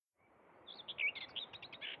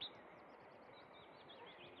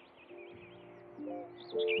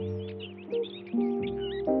What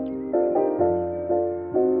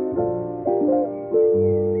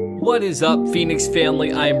is up, Phoenix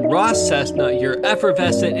family? I'm Ross Cessna, your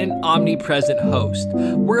effervescent and omnipresent host.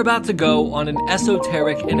 We're about to go on an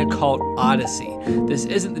esoteric and occult odyssey. This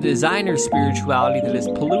isn't the designer spirituality that is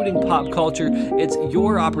polluting pop culture. It's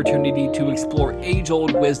your opportunity to explore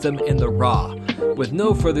age-old wisdom in the raw. With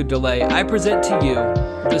no further delay, I present to you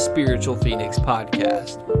the Spiritual Phoenix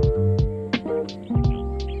Podcast.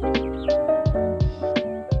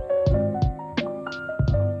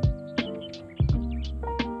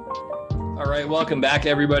 Welcome back,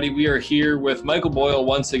 everybody. We are here with Maechyl Boyle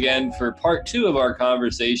once again for part 2 of our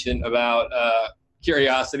conversation about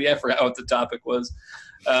curiosity. I forgot what the topic was.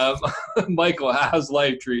 Maechyl, how's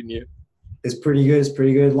life treating you? It's pretty good. It's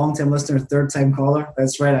pretty good. Long-time listener, third-time caller.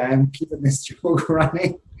 That's right. I am keeping this joke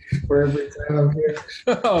running for every time I'm here.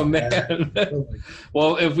 Oh man.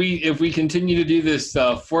 Well, if we continue to do this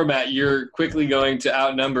format, you're quickly going to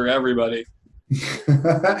outnumber everybody.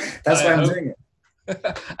 That's why I'm doing it.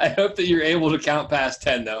 I hope that you're able to count past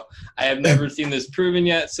 10, though. I have never seen this proven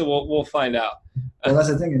yet, so we'll find out. Well, that's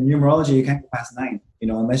the thing. In numerology, you can't go past 9,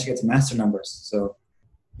 unless you get to master numbers. So,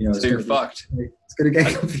 so you're fucked. It's going to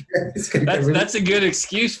get confused. That's a good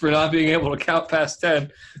excuse for not being able to count past 10.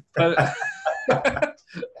 But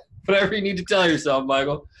whatever you need to tell yourself,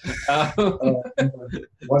 Maechyl.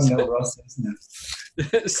 One note, Ross.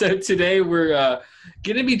 So today we're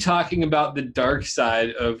going to be talking about the dark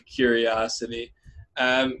side of curiosity.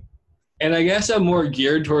 And I guess I'm more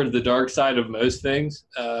geared toward the dark side of most things,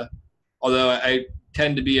 although I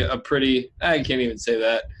tend to be I can't even say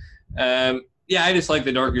that. I just like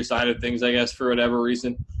the darker side of things, I guess, for whatever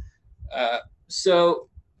reason. So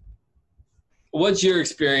what's your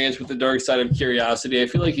experience with the dark side of curiosity? I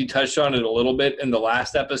feel like you touched on it a little bit in the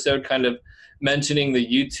last episode, kind of mentioning the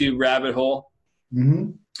YouTube rabbit hole.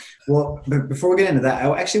 Mm-hmm. Well, but before we get into that,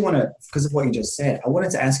 I actually want to, because of what you just said, I wanted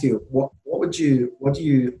to ask you, what do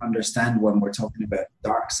you understand when we're talking about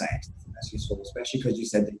dark side? That's useful, especially because you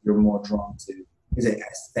said that you're more drawn to, is it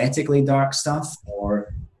aesthetically dark stuff,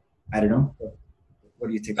 or I don't know? What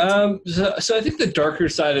do you think? So I think the darker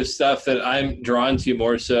side of stuff that I'm drawn to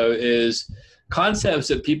more so is concepts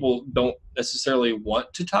that people don't necessarily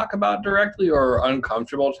want to talk about directly or are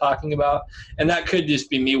uncomfortable talking about. And that could just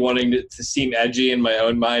be me wanting to seem edgy in my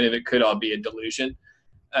own mind, and it could all be a delusion.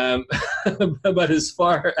 But as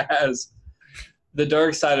far as the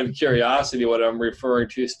dark side of curiosity, what I'm referring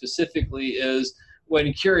to specifically is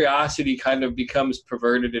when curiosity kind of becomes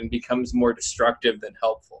perverted and becomes more destructive than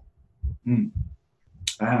helpful.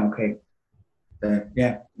 Okay.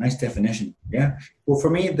 Nice definition. Yeah. Well, for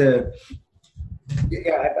me,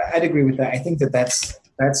 I'd agree with that. I think that's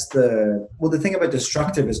the thing about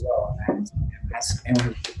destructive as well. And that's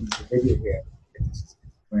anyone who's the video here,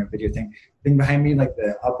 a video thing behind me, like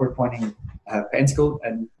the upward pointing pentacle,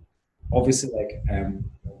 and obviously maybe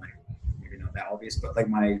not that obvious, but like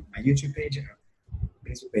my YouTube page,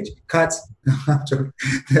 Facebook page, cuts.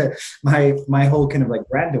 my whole kind of like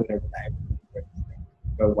brand or whatever,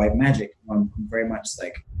 about white magic. I'm very much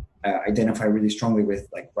like. Identify really strongly with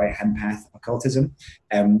like right hand path occultism,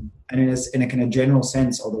 and in a kind of general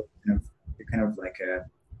sense, although you're like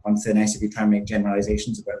once the nice if you try and make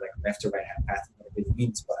generalizations about like left or right hand path and what it really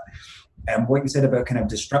means. But what you said about kind of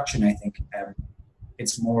destruction, I think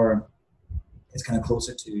it's kind of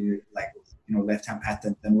closer to like left hand path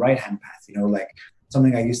than right hand path. Like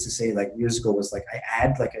something I used to say like years ago was like I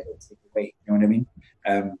add, like I don't take away. You know what I mean?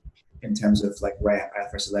 In terms of like right hand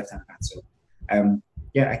path versus left hand path. So.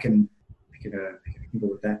 I can go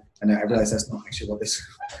with that. And I realize that's not actually what this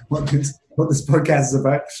podcast is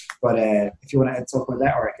about. But if you want to talk about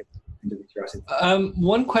that, or I can do the curiosity.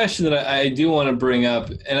 One question that I do want to bring up,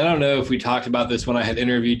 and I don't know if we talked about this when I had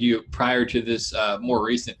interviewed you prior to this more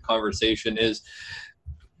recent conversation, is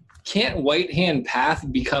can't white hand path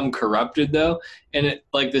become corrupted though? And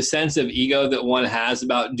like the sense of ego that one has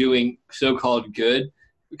about doing so-called good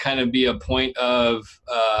kind of be a point of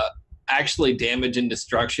actually damage and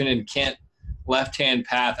destruction, and can't left-hand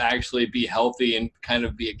path actually be healthy and kind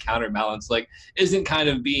of be a counterbalance? Like, isn't kind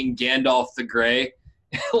of being Gandalf the Grey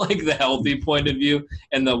like the healthy point of view,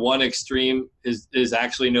 and the one extreme is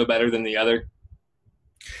actually no better than the other?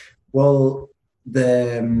 Well,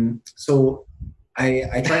 I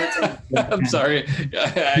try to I'm sorry,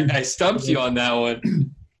 I stumped you on that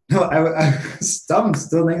one. No, I stumped.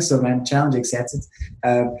 Still think so, man. Challenge accepted.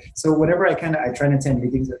 So whenever I try to attend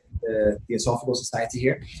meetings at the Theosophical Society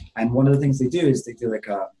here, and one of the things they do is they do like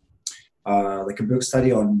a book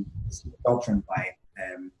study on doctrine by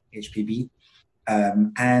HPB,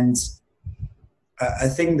 and a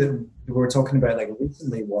thing that we were talking about like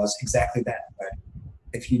recently was exactly that.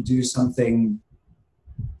 If you do something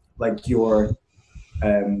like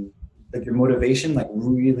um, your motivation like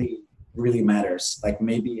really matters, like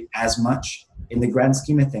maybe as much in the grand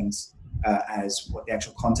scheme of things as what the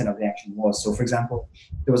actual content of the action was. So for example,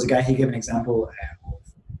 there was a guy, he gave an example of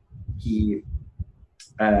he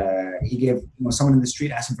gave, someone in the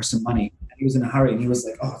street asked him for some money, and he was in a hurry, and he was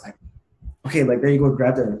like, oh, like, okay, like there you go,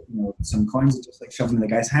 grabbed some coins and just like shoved them in the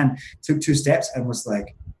guy's hand, took 2 steps and was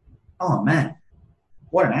like, oh man,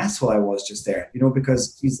 what an asshole I was just there,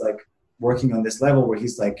 because he's like working on this level where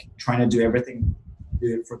he's like trying to do everything,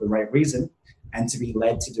 do it for the right reason, and to be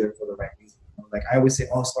led to do it for the right reason. Like I always say,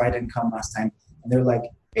 oh, so I didn't come last time, and they're like,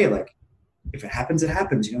 hey, like if it happens, it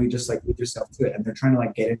happens. You just like lead yourself to it, and they're trying to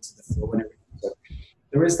like get into the flow and everything. So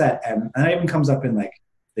there is that, and that even comes up in like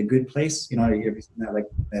The Good Place. You've seen that, like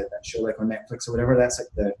that show like on Netflix or whatever. That's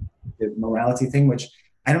like the morality thing, which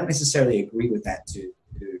I don't necessarily agree with that to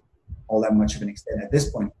all that much of an extent at this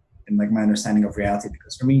point in like my understanding of reality,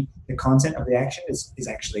 because for me the content of the action is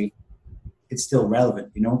actually, it's still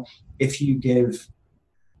relevant. If you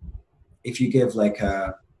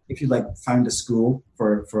found a school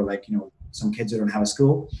for like some kids who don't have a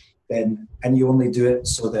school, then, and you only do it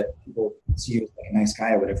so that people see you as like a nice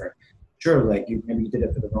guy or whatever, sure, like maybe you did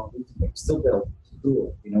it for the wrong reason, but you still built a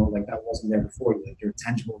school, like that wasn't there before. Like your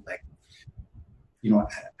tangible like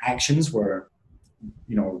actions were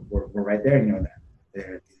right there.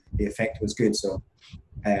 The effect was good. So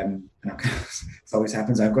it always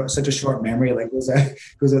happens. I've got such a short memory. Like goes out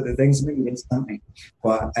the things maybe instantly.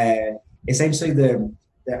 But essentially, the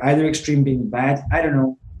either extreme being bad. I don't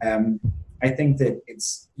know. I think that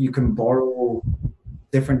you can borrow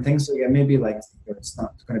different things. So yeah, maybe like it's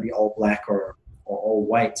not going to be all black or all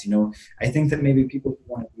white. I think that maybe people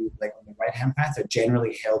who want to be like on the right hand path are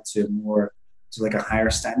generally held to like a higher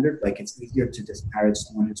standard. Like it's easier to disparage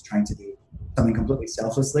someone who's trying to do something completely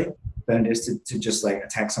selflessly than it is to just like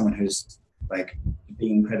attack someone who's like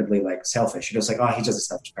being incredibly like selfish. You're just like, oh, he's just a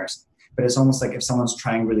selfish person. But it's almost like if someone's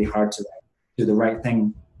trying really hard to like do the right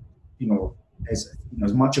thing,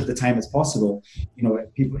 as much of the time as possible,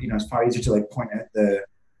 people, it's far easier to like point out the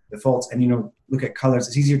faults and, look at colors.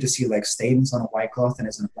 It's easier to see like stains on a white cloth than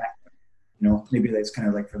it's on a black one. Maybe that's kind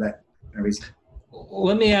of like for that reason.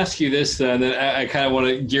 Let me ask you this then, and I kind of want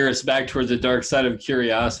to gear us back towards the dark side of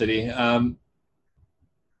curiosity.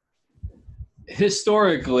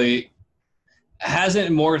 Historically,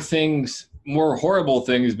 hasn't more horrible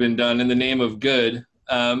things been done in the name of good?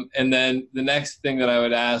 And then the next thing that I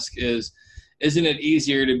would ask is, isn't it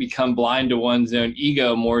easier to become blind to one's own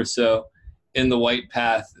ego more so in the white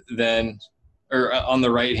path or on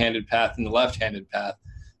the right-handed path than the left-handed path?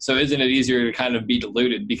 So isn't it easier to kind of be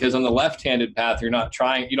deluded? Because on the left-handed path, you're not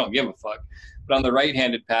trying, you don't give a fuck. But on the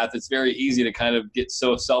right-handed path, it's very easy to kind of get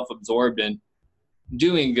so self-absorbed in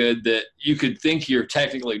doing good that you could think you're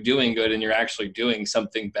technically doing good and you're actually doing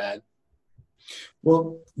something bad.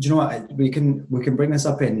 Well, do you know what? We can bring this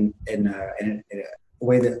up in a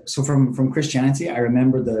way that, so from Christianity, I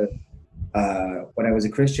remember when I was a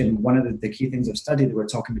Christian, one of the key things I've studied, we're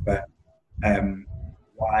talking about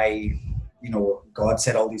why God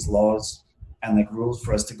set all these laws and like rules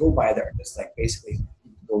for us to go by that are just like basically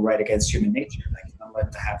go right against human nature. Like you're not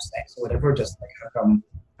allowed to have sex or whatever. Just like how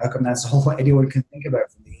come that's all anyone can think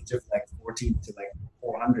about from the age of like 14 to like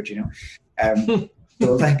 400?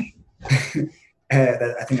 So like I think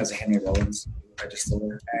that was a Henry Rollins. I just still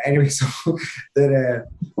anyway. So that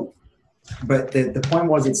but the point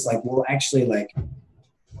was, it's like, well, actually, like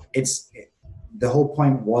the whole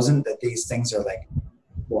point wasn't that these things are like,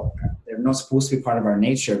 well, they're not supposed to be part of our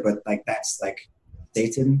nature, but like that's like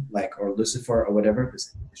Satan, like, or Lucifer or whatever,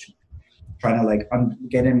 trying to like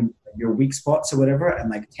get in your weak spots or whatever and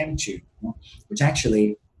like tempt you, which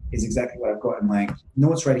actually is exactly what I've got in my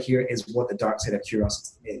notes right here, is what the dark side of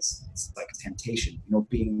curiosity is. It's like a temptation,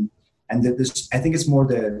 being, and this, I think it's more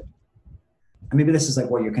and maybe this is like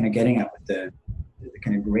what you're kind of getting at with the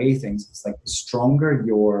kind of gray things. It's like the stronger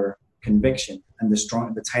your conviction and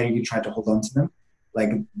the tighter you try to hold on to them,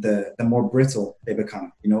 like the more brittle they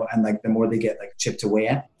become, and like the more they get like chipped away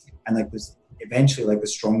at, and like this eventually like the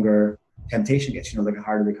stronger temptation gets, like the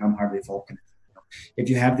harder they become, harder they fall. If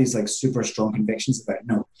you have these like super strong convictions about,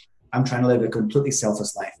 no, I'm trying to live a completely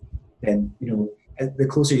selfless life, then the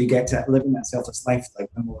closer you get to living that selfless life, like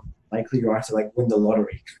the more likely you are to like win the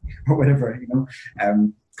lottery or whatever,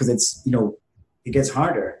 because it's it gets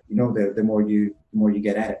harder, the more you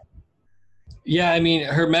get at it. Yeah, I mean,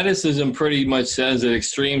 Hermeticism pretty much says that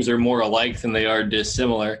extremes are more alike than they are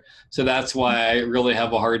dissimilar. So that's why I really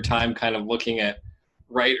have a hard time kind of looking at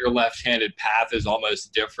right or left-handed path is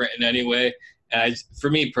almost different in any way. And for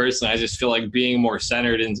me personally, I just feel like being more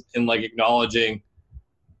centered in like acknowledging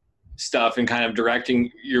stuff and kind of directing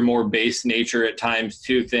your more base nature at times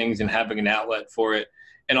to things and having an outlet for it,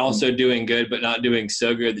 and also doing good but not doing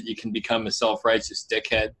so good that you can become a self-righteous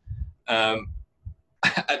dickhead.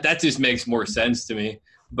 That just makes more sense to me,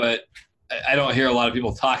 but I don't hear a lot of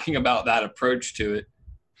people talking about that approach to it.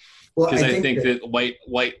 Because I think that white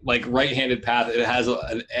like right-handed path, it has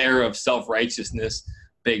an air of self-righteousness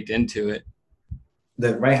baked into it.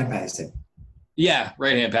 The right-hand path, yeah,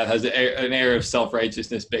 right-hand path has an air of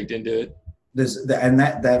self-righteousness baked into it. That's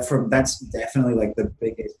definitely like the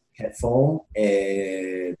biggest pitfall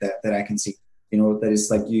that I can see. That is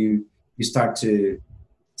like you start to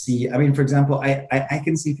see. I mean, for example, I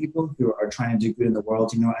can see people who are trying to do good in the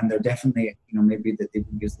world, and they're definitely, maybe that they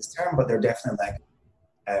didn't use this term, but they're definitely like,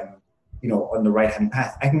 on the right-hand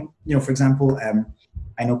path. I can, for example,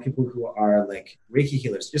 I know people who are like Reiki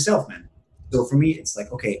healers, yourself, man. So for me, it's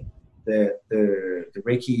like, okay, the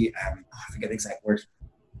Reiki, I forget the exact word.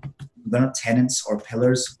 They're not tenets or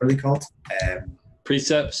pillars. What are they called?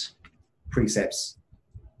 Precepts. There's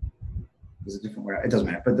a different word. It doesn't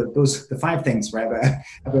matter. But the 5 things, right,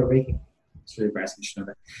 about Reiki. It's really embarrassing. You should know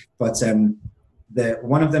that. But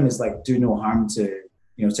one of them is like, do no harm to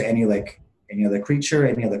any other creature,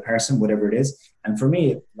 any other person, whatever it is. And for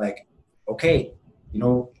me, like, okay,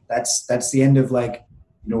 that's the end of like,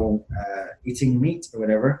 eating meat or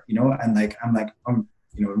whatever, and like, I'm like, in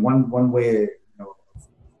one way, of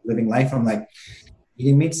living life, I'm like,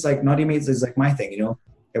 eating meat's like, not eating meat is like my thing,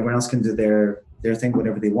 everyone else can do their thing,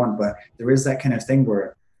 whatever they want. But there is that kind of thing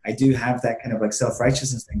where I do have that kind of like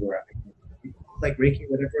self-righteousness thing where people like Reiki,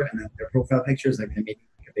 whatever, and then their profile pictures, like they make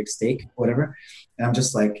a big steak, whatever. And I'm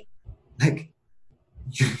just like,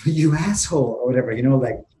 you asshole or whatever,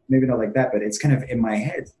 like maybe not like that, but it's kind of in my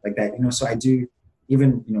head like that, so I do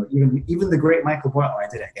even the great Maechyl Boyle, I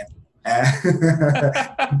did it again.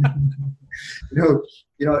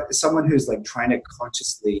 Someone who's like trying to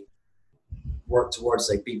consciously work towards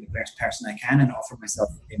like being the best person I can and offer myself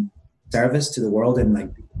in service to the world and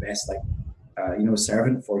like be the best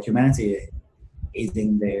servant for humanity,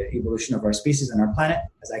 aiding the evolution of our species and our planet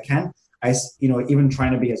as I can. Even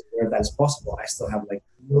trying to be as aware of that as possible, I still have like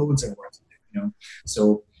loads of work to do,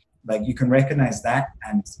 So like you can recognize that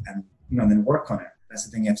and then work on it. That's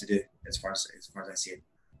the thing you have to do as far as I see it.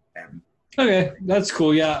 Okay, that's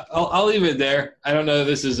cool. Yeah, I'll leave it there. I don't know if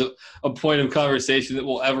this is a point of conversation that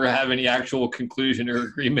we'll ever have any actual conclusion or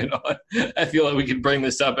agreement on. I feel like we can bring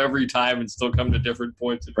this up every time and still come to different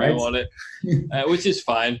points of view on it, which is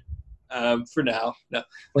fine. For now, no.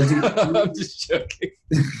 Well, I'm just joking.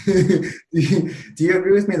 Do you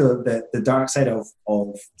agree with me though that the dark side of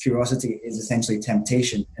curiosity is essentially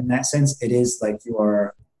temptation? In that sense, it is like you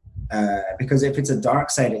are, because if it's a dark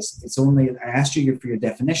side, it's only. I asked you for your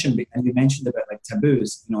definition, and you mentioned about like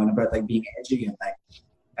taboos, and about like being edgy and like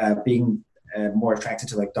being more attracted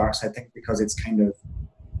to like dark side things because it's kind of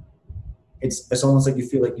it's almost like you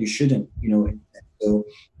feel like you shouldn't, so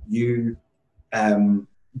you.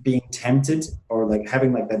 Being tempted or like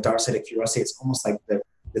having like that dark side of curiosity, it's almost like the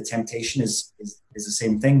temptation is the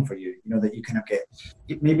same thing for you, that you kind of get.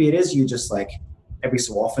 Maybe it is you just like every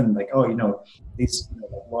so often like, these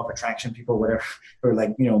like law of attraction people, whatever, or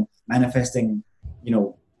like manifesting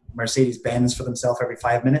Mercedes Benz for themselves every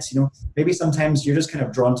 5 minutes. Maybe sometimes you're just kind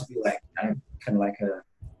of drawn to be like kind of like a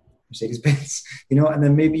Mercedes Benz, and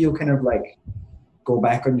then maybe you'll kind of like go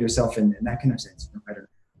back on yourself in that kind of sense. I don't know.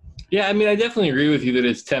 Yeah, I mean, I definitely agree with you that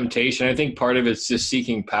it's temptation. I think part of it's just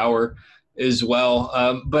seeking power as well.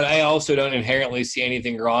 But I also don't inherently see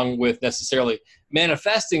anything wrong with necessarily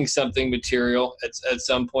manifesting something material at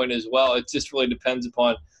some point as well. It just really depends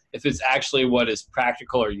upon if it's actually what is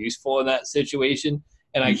practical or useful in that situation.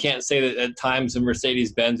 And I can't say that at times a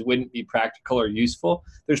Mercedes-Benz wouldn't be practical or useful.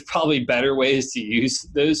 There's probably better ways to use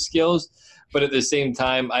those skills. But at the same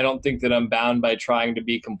time, I don't think that I'm bound by trying to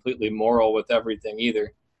be completely moral with everything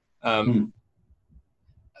either. I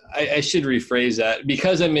should rephrase that.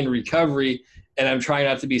 Because I'm in recovery and I'm trying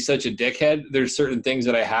not to be such a dickhead, there's certain things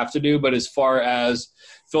that I have to do. But as far as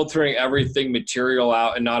filtering everything material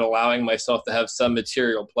out and not allowing myself to have some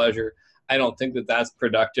material pleasure, I don't think that that's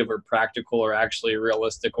productive or practical or actually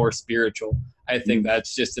realistic or spiritual. I think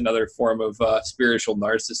that's just another form of spiritual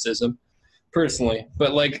narcissism, personally.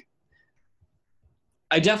 But like,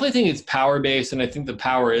 I definitely think it's power-based, and I think the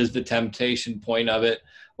power is the temptation point of it.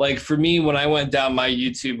 Like for me, when I went down my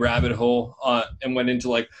YouTube rabbit hole and went into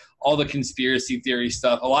like all the conspiracy theory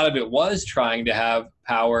stuff, a lot of it was trying to have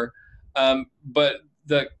power. But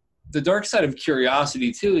the dark side of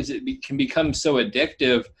curiosity too is can become so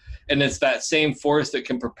addictive, and it's that same force that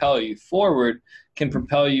can propel you forward, can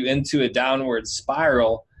propel you into a downward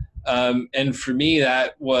spiral. And for me,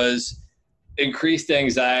 that was increased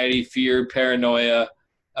anxiety, fear, paranoia,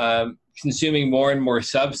 consuming more and more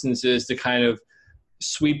substances to kind of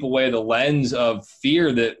sweep away the lens of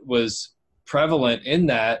fear that was prevalent in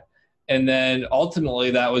that. And then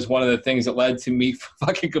ultimately that was one of the things that led to me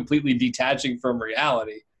fucking completely detaching from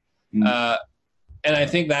reality. And I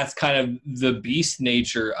think that's kind of the beast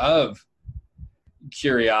nature of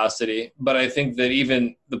curiosity. But I think that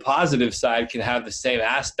even the positive side can have the same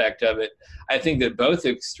aspect of it. I think that both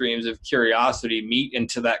extremes of curiosity meet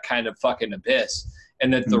into that kind of fucking abyss,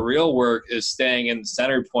 and that the real work is staying in the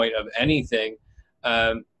center point of anything,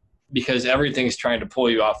 because everything's trying to pull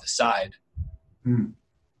you off the side.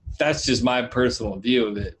 That's just my personal view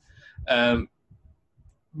of it.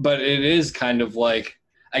 But it is kind of like,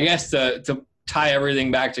 I guess to tie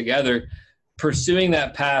everything back together, pursuing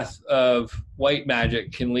that path of white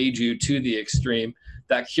magic can lead you to the extreme.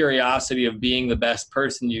 That curiosity of being the best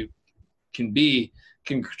person you can be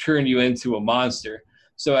can turn you into a monster.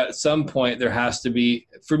 So at some point there has to be,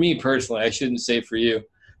 for me personally, I shouldn't say for you,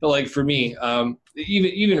 but like for me,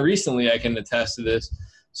 even recently I can attest to this.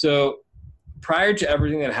 So prior to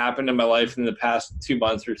everything that happened in my life in the past 2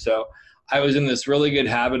 months or so, I was in this really good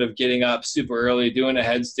habit of getting up super early, doing a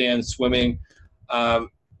headstand, swimming,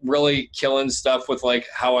 really killing stuff with like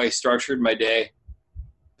how I structured my day.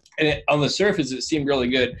 And on the surface, it seemed really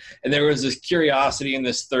good. And there was this curiosity and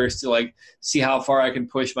this thirst to like see how far I could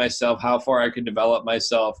push myself, how far I could develop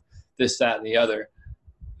myself, this, that, and the other.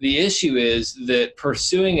 The issue is that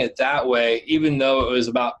pursuing it that way, even though it was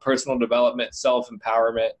about personal development,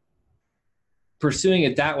 self-empowerment, pursuing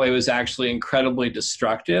it that way was actually incredibly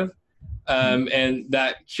destructive. And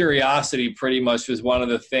that curiosity pretty much was one of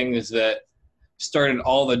the things that started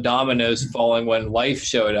all the dominoes falling when life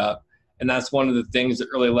showed up. And that's one of the things that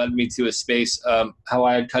really led me to a space, how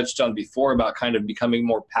I had touched on before about kind of becoming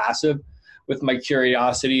more passive with my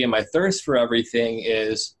curiosity and my thirst for everything,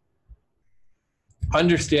 is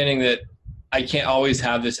understanding that I can't always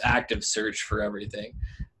have this active search for everything.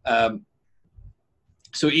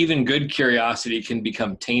 So even good curiosity can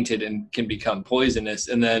become tainted and can become poisonous.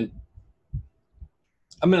 And then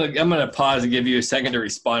I'm gonna pause and give you a second to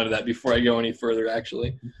respond to that before I go any further.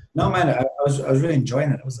 Actually, no, man, I was really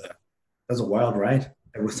enjoying it. It was a wild ride.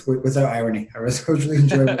 It was, without irony. I was really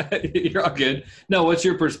enjoying it. You're all good. No, what's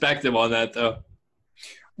your perspective on that, though?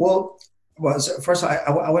 Well, so first I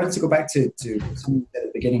wanted to go back to something at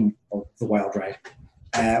the beginning of the wild ride,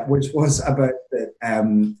 which was about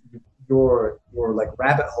your like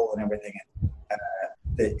rabbit hole and everything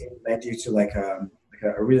that it led you to like a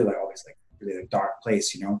really like always like really dark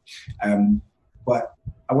place, you know. But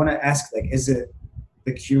I want to ask, like, is it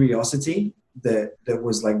the curiosity that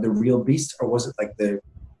was like the real beast, or was it like the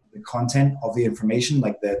content of the information,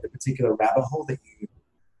 like the particular rabbit hole that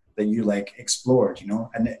you like explored, you know?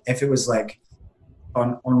 And if it was like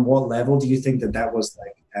on what level do you think that was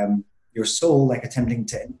like your soul like attempting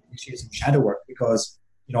to initiate some shadow work? Because,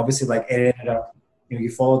 you know, obviously like it ended up, you know,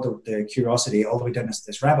 you followed the curiosity all the way down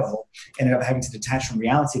this rabbit hole, ended up having to detach from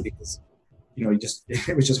reality because, you know,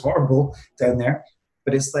 it was just horrible down there.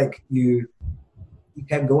 But it's like you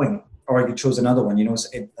kept going, or you chose another one, you know. So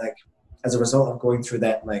it, like, as a result of going through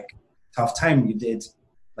that like tough time, you did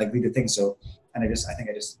like lead the thing. So, and I think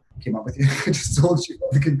I just came up with you. I just told you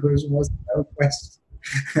what the conclusion was to my request.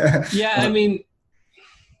 Yeah, I mean,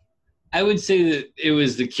 I would say that it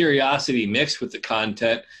was the curiosity mixed with the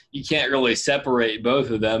content. You can't really separate both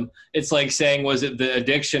of them. It's like saying, was it the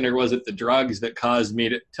addiction or was it the drugs that caused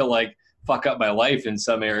me to like fuck up my life in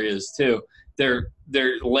some areas too? They're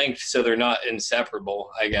linked, so they're not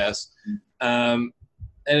inseparable, I guess. And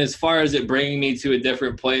as far as it bringing me to a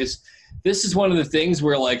different place, this is one of the things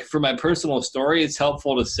where, like, for my personal story, it's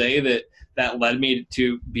helpful to say that led me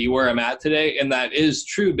to be where I'm at today. And that is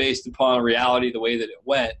true based upon reality, the way that it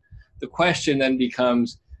went. The question then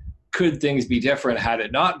becomes, could things be different had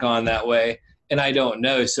it not gone that way? And I don't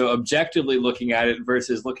know. So objectively looking at it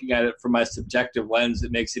versus looking at it from my subjective lens,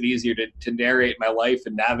 it makes it easier to narrate my life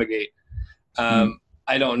and navigate.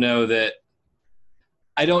 I don't know that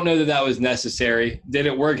that was necessary. Did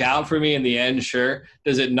it work out for me in the end? Sure.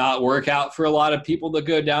 Does it not work out for a lot of people that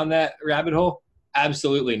go down that rabbit hole?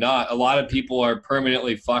 Absolutely not. A lot of people are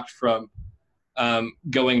permanently fucked from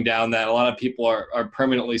going down that. A lot of people are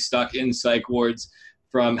permanently stuck in psych wards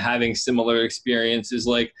from having similar experiences.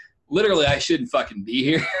 Like, literally, I shouldn't fucking be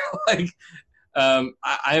here.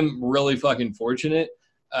 I'm really fucking fortunate.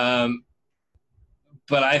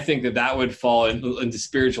 but I think that would fall into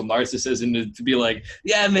spiritual narcissism to be like,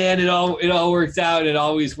 yeah, man, it all works out. It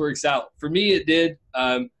always works out. For me, it did.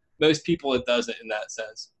 Most people, it doesn't in that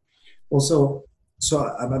sense. Well, so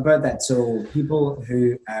about that. So people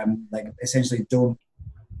who like essentially don't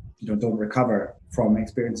recover from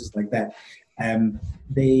experiences like that,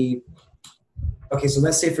 they okay. So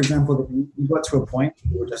let's say, for example, that you got to a point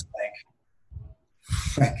where you were just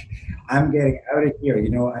like I'm getting out of here. I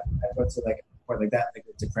got to like a point like that, like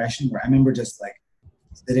with depression, where I remember just like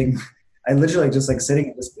sitting. I literally just like sitting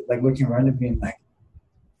and just like looking around and being like,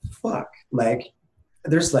 "Fuck!" Like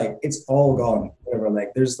there's like it's all gone. Whatever.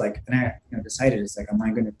 Like there's like, and I decided it's like, am I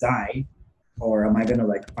going to die, or am I going to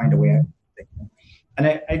like find a way out?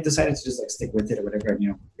 And I decided to just like stick with it or whatever. And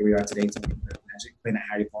here we are today talking about magic, playing at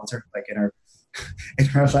Harry Potter, like in our in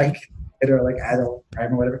our like adult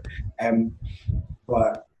prime or whatever.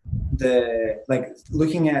 But the like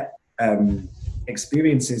looking at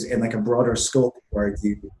experiences in like a broader scope where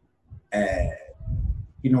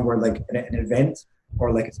where like an event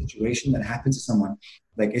or like a situation that happens to someone,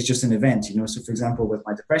 like it's just an event, So for example, with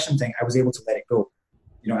my depression thing, I was able to let it go.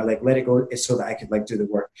 I like let it go so that I could like do the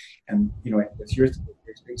work. And with your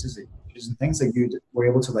experiences and things, like you were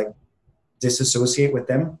able to like disassociate with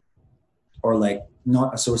them or like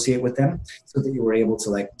not associate with them so that you were able to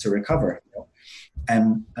like to recover.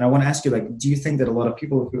 And I want to ask you, like, do you think that a lot of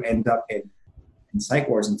people who end up in psych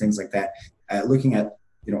wards and things like that, looking at,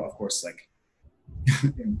 of course, like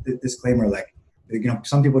disclaimer, like,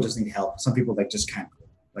 some people just need help. Some people like just can't.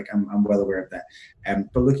 Like I'm well aware of that.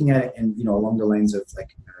 But looking at it in, along the lines of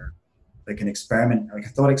like an experiment, like a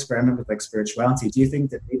thought experiment with like spirituality, do you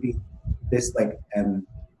think that maybe this like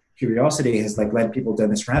curiosity has like led people down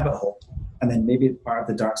this rabbit hole, and then maybe part of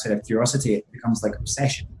the dark side of curiosity, it becomes like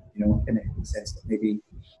obsession, in a sense that maybe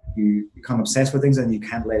you become obsessed with things and you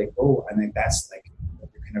can't let it go, and like that's like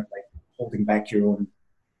you're kind of like holding back your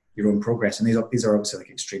own progress. And these are obviously like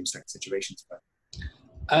extreme situations, but.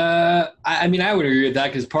 I mean, I would agree with that,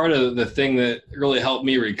 because part of the thing that really helped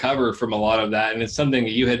me recover from a lot of that, and it's something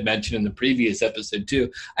that you had mentioned in the previous episode too,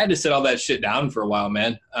 I had to set all that shit down for a while,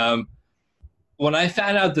 man. When I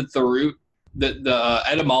found out that the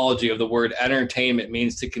etymology of the word entertainment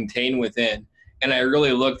means to contain within, and I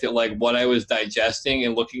really looked at like what I was digesting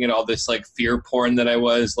and looking at all this like fear porn that I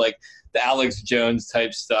was, like the Alex Jones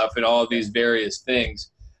type stuff and all of these various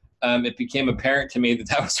things, it became apparent to me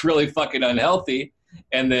that was really fucking unhealthy.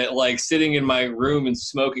 And that like sitting in my room and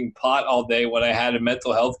smoking pot all day when I had a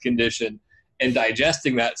mental health condition and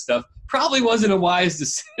digesting that stuff probably wasn't a wise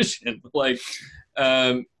decision. Like,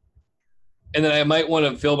 and then I might want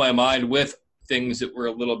to fill my mind with things that were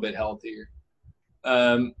a little bit healthier.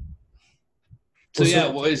 So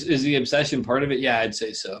yeah, is the obsession part of it? Yeah, I'd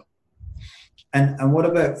say so. And what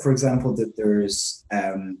about, for example, that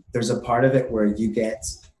there's a part of it where you get,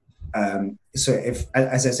 so if,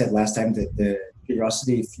 as I said last time, that the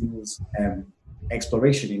curiosity fuels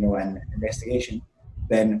exploration, and investigation,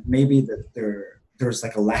 then maybe that there's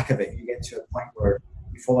like a lack of it. You get to a point where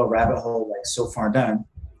you fall a rabbit hole like so far down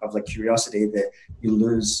of like curiosity that you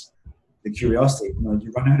lose the curiosity.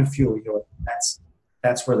 You run out of fuel.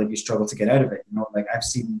 That's where like you struggle to get out of it. Like I've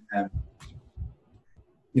seen,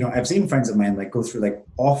 I've seen friends of mine like go through like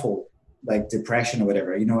awful like depression or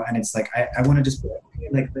whatever, and it's like I want to just be like, okay,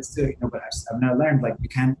 like let's do it, but I've now learned like you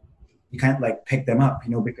can't like pick them up,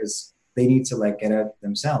 because they need to like get out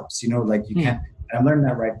themselves, like you can't. And I'm learning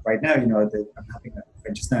that right now, that I'm helping that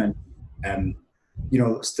friend just now, and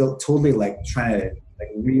still totally like trying to like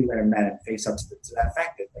relearn that and face up to that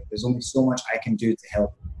fact that like there's only so much I can do to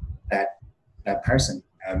help that person,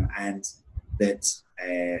 and that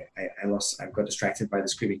I got distracted by the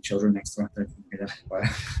screaming children next door.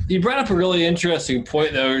 You brought up a really interesting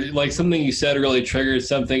point though, like something you said really triggered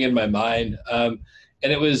something in my mind, and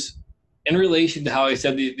it was in relation to how I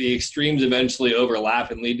said the extremes eventually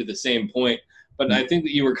overlap and lead to the same point. But I think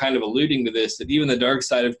that you were kind of alluding to this, that even the dark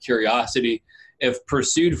side of curiosity, if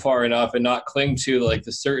pursued far enough and not cling to like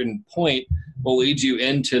the certain point, will lead you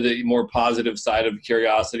into the more positive side of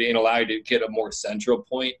curiosity and allow you to get a more central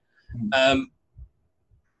point,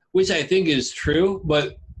 which I think is true.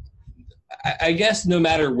 But I guess no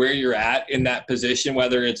matter where you're at in that position,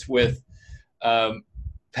 whether it's with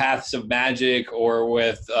paths of magic or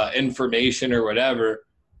with information or whatever,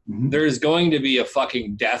 there's going to be a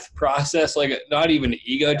fucking death process, like not even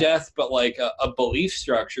ego death, but like a belief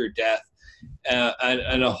structure death,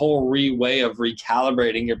 and a whole way of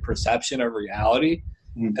recalibrating your perception of reality.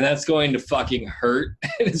 And that's going to fucking hurt,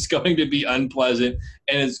 and it's going to be unpleasant,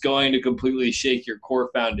 and it's going to completely shake your core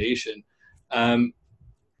foundation.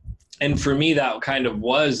 And for me, that kind of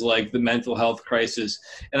was like the mental health crisis.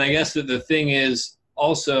 And I guess that the thing is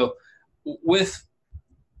also with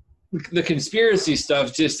the conspiracy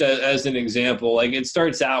stuff, just as an example, like it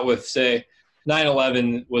starts out with, say,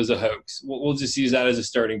 9/11 was a hoax. We'll just use that as a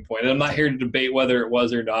starting point. And I'm not here to debate whether it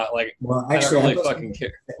was or not. Like, Well, I actually, don't really fucking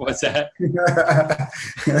care. What's that?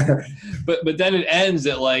 But then it ends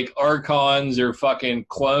at like archons or fucking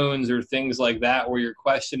clones or things like that, where you're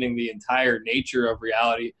questioning the entire nature of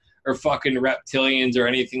reality, or fucking reptilians or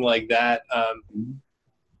anything like that.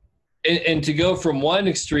 And to go from one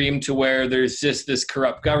extreme to where there's just this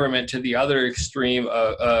corrupt government to the other extreme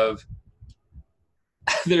of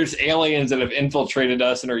there's aliens that have infiltrated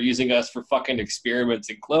us and are using us for fucking experiments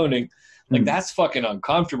and cloning. Like, that's fucking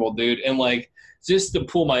uncomfortable, dude. And like, just to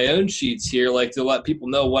pull my own sheets here, like to let people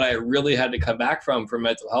know what I really had to come back from for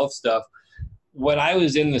mental health stuff. When I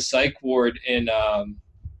was in the psych ward in,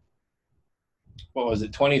 what was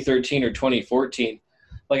it, 2013 or 2014,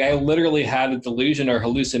 like I literally had a delusion or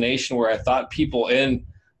hallucination where I thought people in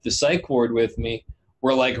the psych ward with me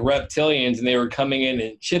were like reptilians and they were coming in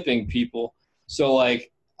and chipping people. So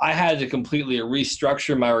like I had to completely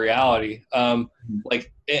restructure my reality,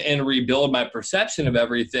 like, and rebuild my perception of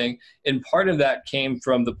everything. And part of that came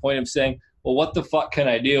from the point of saying, well, what the fuck can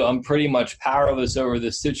I do? I'm pretty much powerless over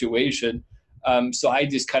this situation. So I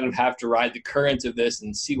just kind of have to ride the current of this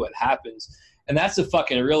and see what happens. And that's a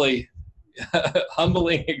fucking really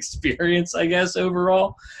humbling experience, I guess,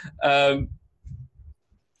 overall.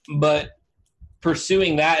 But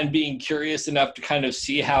pursuing that and being curious enough to kind of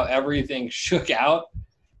see how everything shook out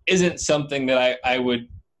isn't something that I would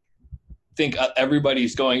think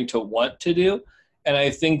everybody's going to want to do. And I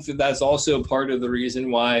think that that's also part of the reason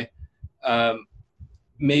why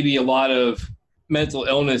maybe a lot of mental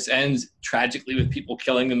illness ends tragically with people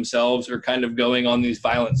killing themselves or kind of going on these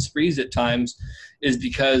violent sprees at times, is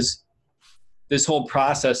because this whole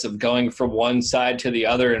process of going from one side to the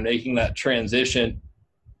other and making that transition,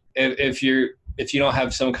 if you don't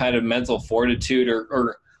have some kind of mental fortitude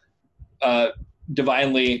or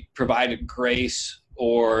divinely provided grace,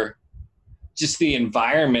 or just the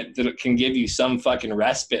environment that it can give you some fucking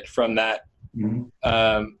respite from that,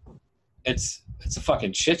 it's a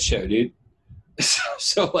fucking shit show, dude.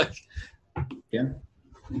 So like,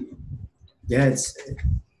 it's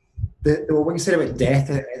what you said about death.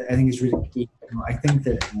 I think is really key. You know, I think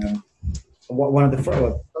that one of the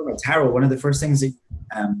first things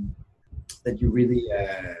that you really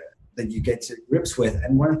that you get to grips with,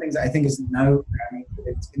 and one of the things that I think is now, I mean,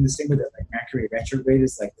 it's in the same way that like Mercury retrograde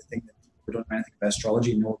is like the thing that people don't know anything about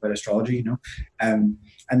astrology know about astrology, you know. And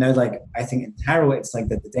now, like, I think in tarot it's like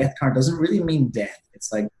that the death card doesn't really mean death.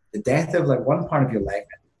 It's like the death of like one part of your life,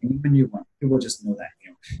 and even new one. People just know that, you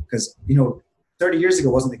know, because, you know, 30 years ago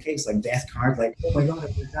wasn't the case. Like death card, like, oh my god,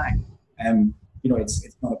 I'm gonna die. You know, it's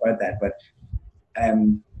not about that. But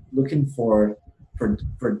looking for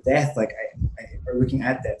death, like or looking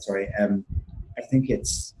at death, sorry. I think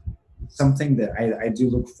it's something that I do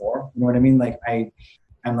look for. You know what I mean? Like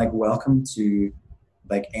I'm like welcome to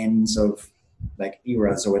like ends of like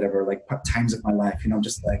eras or whatever, like times of my life. You know,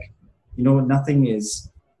 just like, you know, nothing is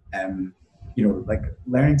you know, like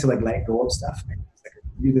learning to like let go of stuff. It's like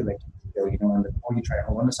really like, you know, and the more you try to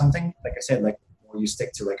hold on to something, like I said, like the more you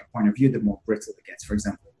stick to like a point of view, the more brittle it gets, for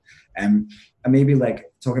example. And maybe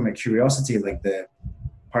like talking about curiosity, like the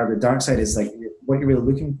part of the dark side is like what you're really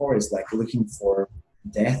looking for is like looking for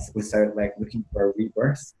death without like looking for a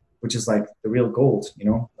rebirth, which is like the real gold, you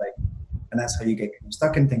know, like, and that's how you get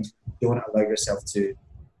stuck in things. You don't allow yourself to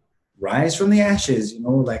rise from the ashes, you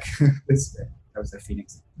know, like that was the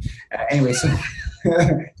Phoenix. Anyway, so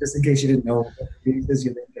just in case you didn't know, Phoenix is,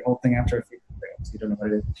 you the whole thing after a Phoenix, so you don't know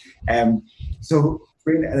what it is. So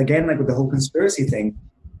again, like with the whole conspiracy thing,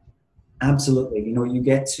 absolutely, you know, you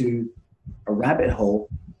get to a rabbit hole,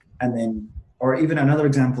 and then, or even another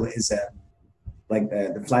example is like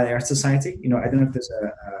the Flat Earth Society. You know, I don't know if there's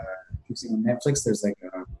you've seen on Netflix. There's like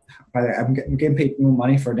I'm getting paid no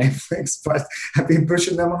money for Netflix, but I've been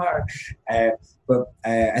pushing them hard. But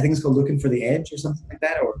I think it's called Looking for the Edge or something like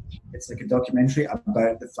that, or it's like a documentary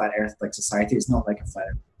about the Flat Earth like society. It's not like a flat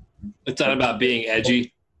Earth. It's not about being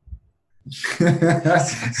edgy. Really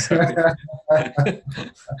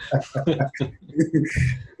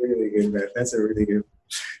good, man. That's a really good.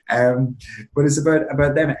 But it's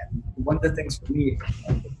about them. One of the things for me,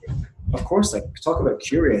 of course, like talk about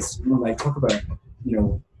curious, you know, like talk about, you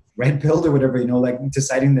know, red pilled or whatever, you know, like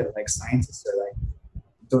deciding that like scientists are like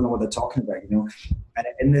don't know what they're talking about, you know. And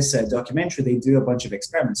in this documentary, they do a bunch of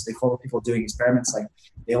experiments. They follow people doing experiments, like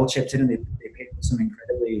they all chipped in and they paid for some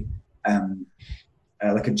incredibly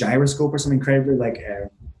like a gyroscope or some incredibly like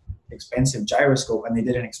expensive gyroscope and they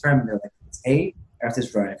did an experiment. They're like, if it's A, Earth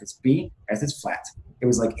is round. If it's B, Earth is flat. It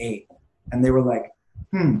was like A. And they were like,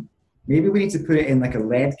 maybe we need to put it in like a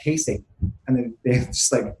lead casing. And then they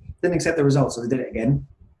just like didn't accept the results. So they did it again.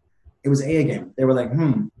 It was A again. They were like,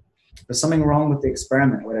 there's something wrong with the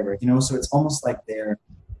experiment or whatever, you know? So it's almost like their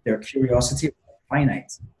curiosity was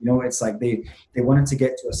finite. You know, it's like they wanted to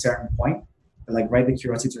get to a certain point, like ride the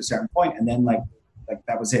curiosity to a certain point, and then like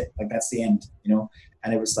that was it. Like that's the end, you know?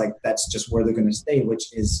 And it was like, that's just where they're going to stay,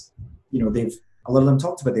 which is, you know, a lot of them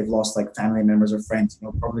talked about they've lost like family members or friends, you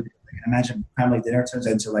know, probably because I can imagine family dinner turns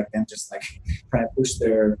into like them just like trying to push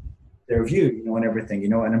their view, you know, and everything, you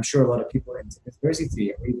know. And I'm sure a lot of people into conspiracy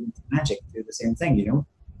theory or even into magic do the same thing, you know.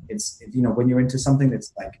 It's you know, when you're into something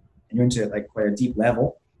that's like, and you're into it like quite a deep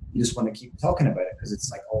level, you just want to keep talking about it because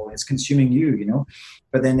it's like, oh, it's consuming you, you know.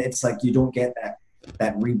 But then it's like you don't get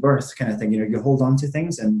that rebirth kind of thing, you know. You hold on to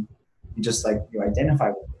things and you just like, you identify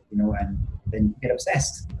with it, you know, and then you get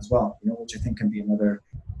obsessed as well, you know, which I think can be another,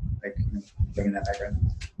 like, you know, bringing that background.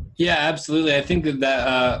 Yeah, absolutely. I think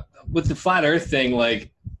that with the flat Earth thing,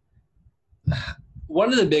 like, one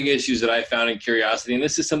of the big issues that I found in curiosity, and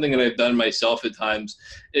this is something that I've done myself at times,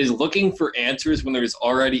 is looking for answers when there's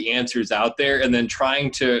already answers out there and then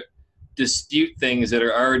trying to dispute things that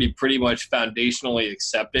are already pretty much foundationally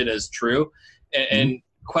accepted as true, and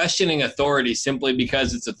questioning authority simply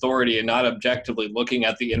because it's authority and not objectively looking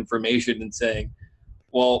at the information and saying,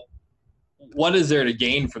 well, what is there to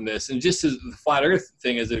gain from this? And just as the flat Earth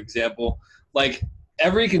thing as an example, like,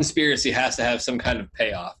 every conspiracy has to have some kind of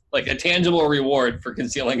payoff, like a tangible reward for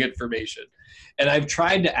concealing information. And I've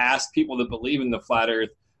tried to ask people that believe in the flat Earth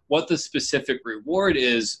what the specific reward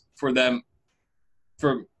is for them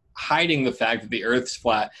for hiding the fact that the Earth's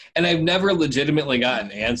flat. And I've never legitimately got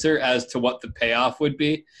an answer as to what the payoff would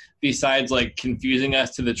be, besides like confusing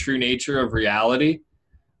us to the true nature of reality.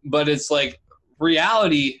 But it's like,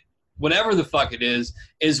 reality, whatever the fuck it is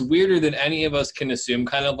weirder than any of us can assume,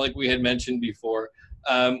 kind of like we had mentioned before.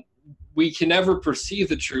 We can never perceive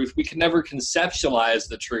the truth. We can never conceptualize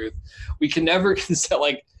the truth. We can never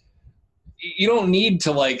like, you don't need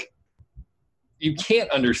to, like, you can't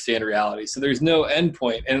understand reality. So there's no end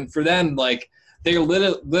point. And for them, like, they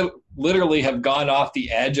literally have gone off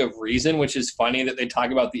the edge of reason, which is funny that they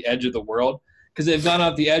talk about the edge of the world, because they've gone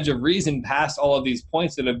off the edge of reason past all of these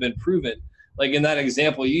points that have been proven. Like in that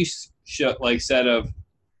example you said of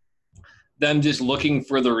them just looking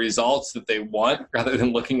for the results that they want rather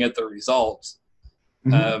than looking at the results.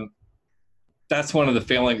 That's one of the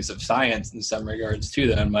failings of science in some regards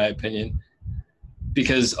too, in my opinion,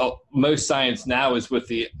 because most science now is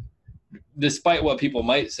despite what people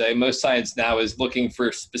might say, most science now is looking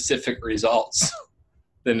for specific results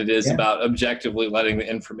than it is about objectively letting the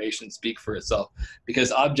information speak for itself,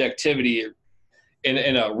 because objectivity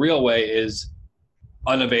in a real way is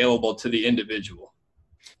unavailable to the individual.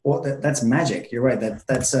 Well, that's magic. You're right.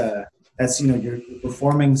 That's you know, you're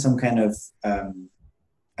performing some kind of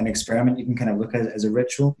an experiment. You can kind of look at it as a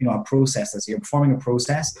ritual, you know, a process. You're performing a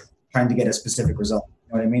process, trying to get a specific result.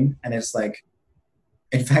 You know what I mean? And it's like,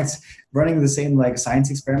 in fact, running the same like science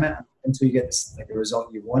experiment until you get this, like, the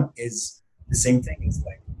result you want is the same thing. It's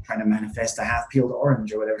like trying to manifest a half-peeled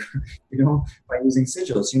orange or whatever, you know, by using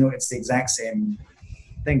sigils. You know, it's the exact same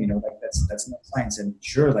thing. You know, like that's not science. And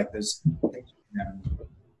sure, like there's things.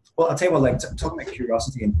 Well, I'll tell you what, like, talking about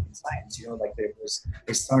curiosity in science, you know, like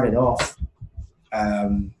they started off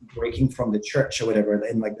breaking from the church or whatever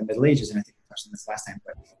in like the Middle Ages, and I think we touched on this last time,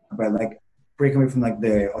 but about like breaking away from like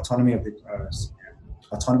the autonomy of the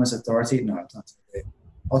autonomous authority, no, it's not the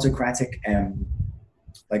autocratic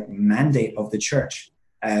like mandate of the church,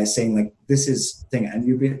 saying like, this is thing, and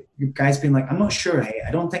you guys being like, I'm not sure, hey,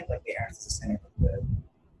 I don't think like the Earth is the center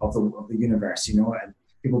of the universe, you know, and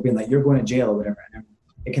people being like, you're going to jail or whatever, and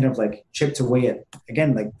it kind of like chipped away at,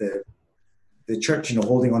 again, like the church, you know,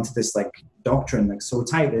 holding on to this like doctrine like so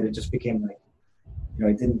tight that it just became like, you know,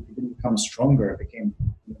 it didn't become stronger, it became,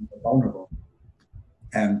 you know, more vulnerable.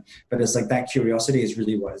 But it's like that curiosity is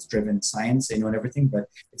really what has driven science, you know, and everything, but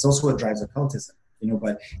it's also what drives occultism, you know.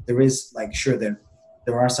 But there is like, sure, there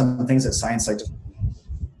are some things that science like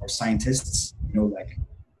or scientists, you know, like,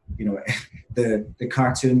 you know, the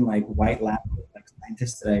cartoon like white lab like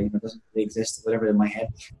scientist that, you know, doesn't really exist or whatever in my head.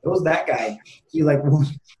 It was that guy. He like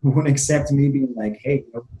won't accept me being like, hey,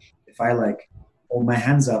 you know, if I like hold my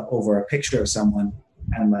hands up over a picture of someone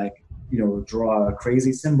and like, you know, draw a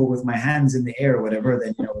crazy symbol with my hands in the air or whatever,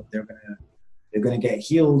 then, you know, they're gonna get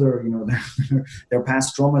healed, or, you know, their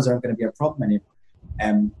past traumas aren't gonna be a problem anymore.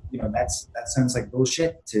 And you know, that sounds like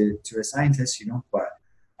bullshit to a scientist, you know, but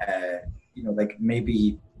you know, like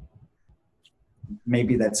maybe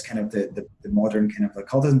maybe that's kind of the modern kind of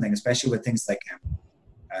occultism thing, especially with things like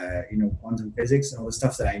quantum physics and all the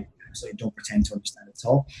stuff that I absolutely don't pretend to understand at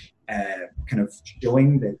all. Kind of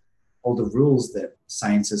showing that all the rules that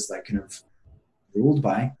science is like kind of ruled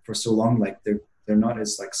by for so long, like they're not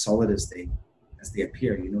as like solid as they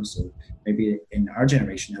appear, So maybe in our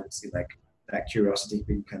generation, I would see like that curiosity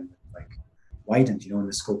being kind of like widened, and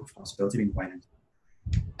the scope of possibility being widened.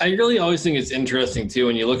 I really always think it's interesting too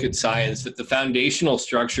when you look at science that the foundational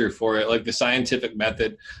structure for it, like the scientific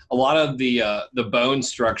method, a lot of the bone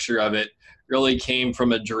structure of it really came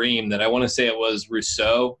from a dream that I want to say it was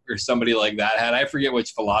Rousseau or somebody like that had. I forget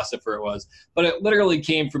which philosopher it was, but it literally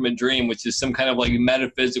came from a dream, which is some kind of like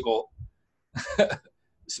metaphysical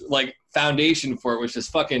like foundation for it, which is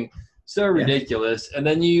fucking so ridiculous. And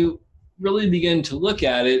then you really begin to look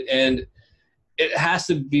at it, and it has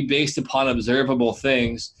to be based upon observable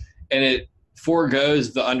things, and it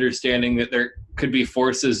foregoes the understanding that there could be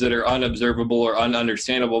forces that are unobservable or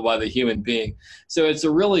ununderstandable by the human being. So it's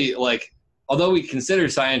a really, like, although we consider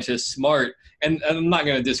scientists smart, and I'm not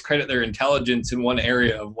going to discredit their intelligence in one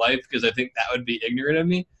area of life because I think that would be ignorant of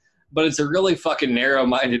me, but it's a really fucking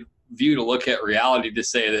narrow-minded view to look at reality to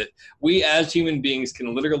say that we as human beings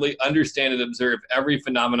can literally understand and observe every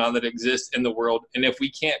phenomenon that exists in the world, and if we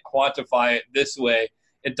can't quantify it this way,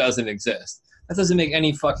 it doesn't exist. That doesn't make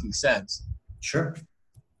any fucking sense. Sure.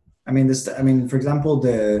 I mean, for example,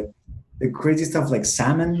 the crazy stuff like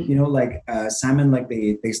salmon, salmon, like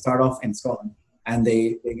they start off in Scotland and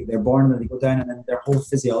they're born and then they go down, and then their whole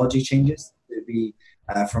physiology changes to be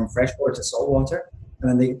from freshwater to saltwater.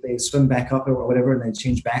 And then they swim back up or whatever, and they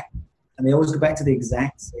change back. And they always go back to the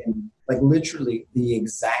exact same, like literally the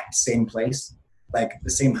exact same place, like the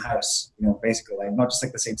same house, basically, like not just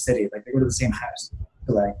like the same city, like they go to the same house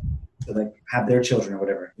to have their children or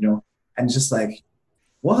whatever, and just like,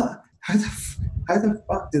 what? How the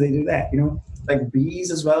fuck do they do that? Like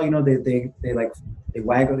bees as well, they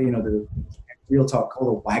waggle, the real talk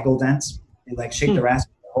called a waggle dance. They like shake their ass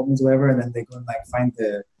with their homies or whatever, and then they go and like find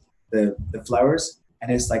the flowers.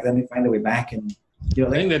 And it's like, then they find their way back, and I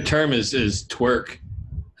think the term is twerk.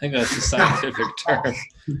 I think that's the scientific term.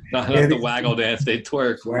 Not the waggle dance, they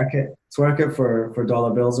twerk. Twerk it for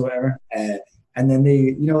dollar bills or whatever. And then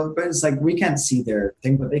they, but it's like we can't see their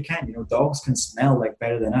thing, but they can. Dogs can smell like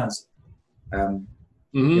better than us.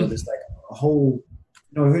 There's like a whole,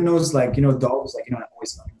 who knows, like dogs, like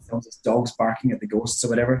always films it's dogs barking at the ghosts or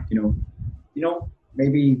whatever.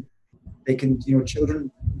 Maybe they can,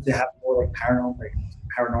 children, they have more like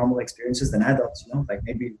paranormal experiences than adults, like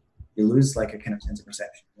maybe you lose like a kind of sense of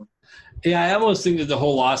perception. Yeah, I almost think that the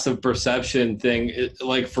whole loss of perception thing,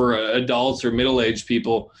 like for adults or middle-aged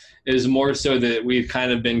people, is more so that we've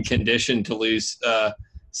kind of been conditioned to lose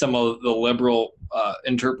some of the liberal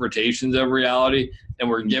interpretations of reality, and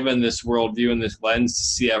we're given this worldview and this lens to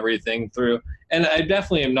see everything through. And I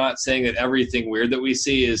definitely am not saying that everything weird that we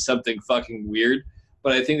see is something fucking weird,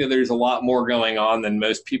 but I think that there's a lot more going on than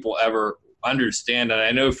most people ever understand. And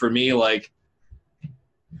I know for me, like,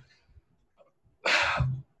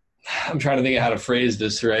 I'm trying to think of how to phrase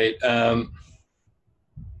this right.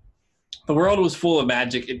 The world was full of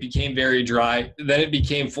magic. It became very dry. Then it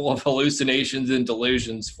became full of hallucinations and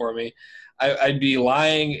delusions for me. I'd be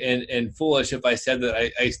lying and foolish if I said that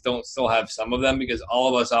I don't still have some of them, because all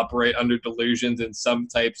of us operate under delusions and some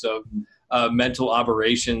types of mental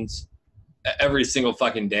operations every single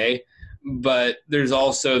fucking day. But there's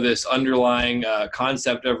also this underlying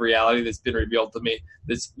concept of reality that's been revealed to me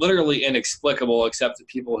that's literally inexplicable except to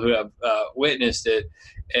people who have witnessed it,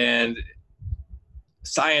 and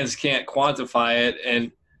science can't quantify it,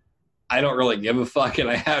 and I don't really give a fuck, and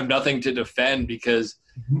I have nothing to defend because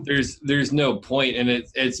there's no point, and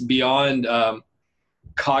it's beyond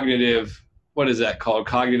cognitive, what is that called,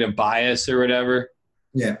 cognitive bias or whatever.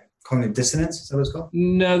 Yeah, cognitive dissonance, is that what it's called?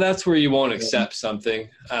 No, that's where you won't accept something.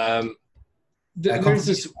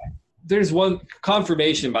 There's one,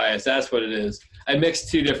 confirmation bias, that's what it is. I mixed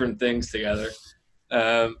two different things together.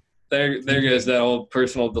 There goes that old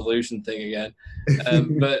personal delusion thing again.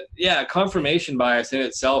 But yeah, confirmation bias in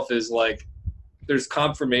itself is like, there's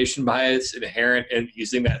confirmation bias inherent in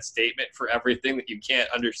using that statement for everything that you can't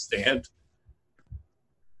understand.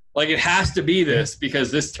 Like, it has to be this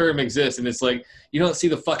because this term exists, and it's like, you don't see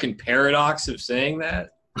the fucking paradox of saying that.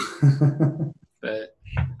 But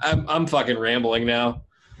I'm fucking rambling now.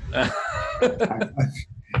 I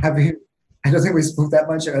don't think we spoke that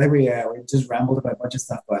much. I think we just rambled about a bunch of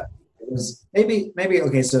stuff, but it was maybe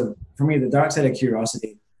okay. So for me, the dark side of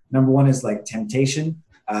curiosity, number one is like temptation.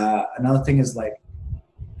 Another thing is like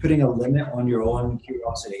putting a limit on your own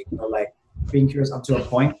curiosity, like being curious up to a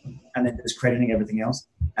point, and then discrediting everything else.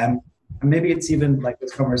 And maybe it's even like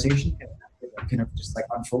this conversation kind of just like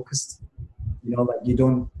unfocused. Like you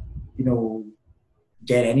don't,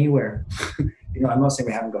 get anywhere. I'm not saying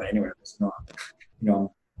we haven't got anywhere. It's not.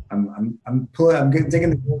 I'm digging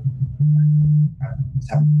the.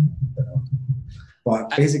 But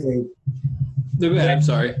basically, I'm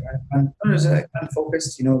sorry. I'm just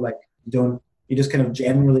unfocused. Like you just kind of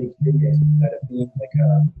generally curious without it being like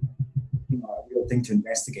a real thing to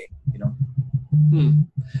investigate.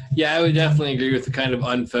 Yeah, I would definitely agree with the kind of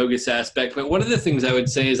unfocused aspect. But one of the things I would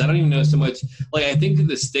say is I don't even know so much. Like I think that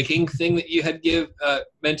the sticking thing that you had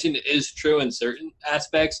mentioned is true in certain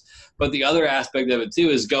aspects, but the other aspect of it too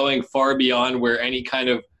is going far beyond where any kind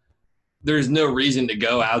of there's no reason to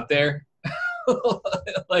go out there.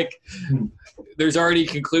 Like there's already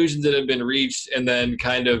conclusions that have been reached, and then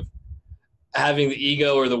kind of having the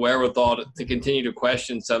ego or the wherewithal to continue to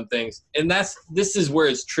question some things. And this is where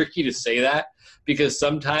it's tricky to say that, because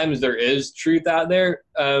sometimes there is truth out there,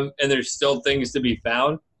 and there's still things to be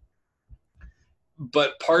found.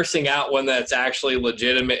 But parsing out when that's actually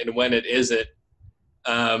legitimate and when it isn't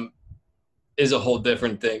is a whole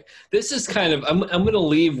different thing. This is kind of, I'm going to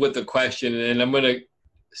leave with a question, and I'm going to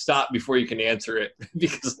stop before you can answer it,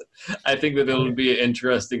 because I think that it'll be an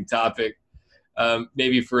interesting topic,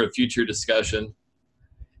 maybe for a future discussion.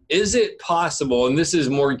 Is it possible, and this is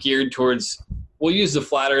more geared towards, we'll use the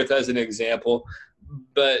flat earth as an example,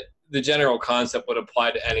 but the general concept would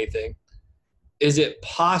apply to anything. Is it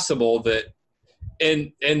possible that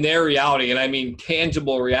in their reality, and I mean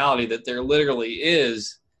tangible reality, that there literally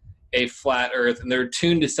is a flat earth and they're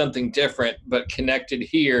tuned to something different but connected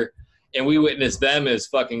here, and we witness them as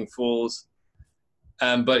fucking fools,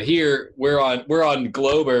 but here we're on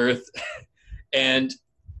globe earth and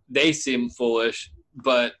they seem foolish,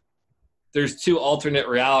 but there's two alternate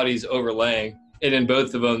realities overlaying, and in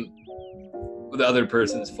both of them the other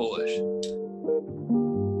person's foolish.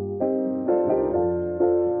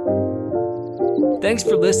 Thanks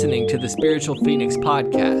for listening to the Spiritual Phoenix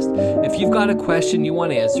podcast. If you've got a question you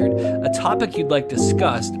want answered, a topic you'd like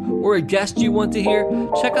discussed, or a guest you want to hear,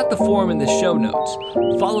 check out the forum in the show notes.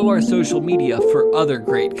 Follow our social media for other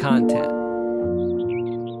great content.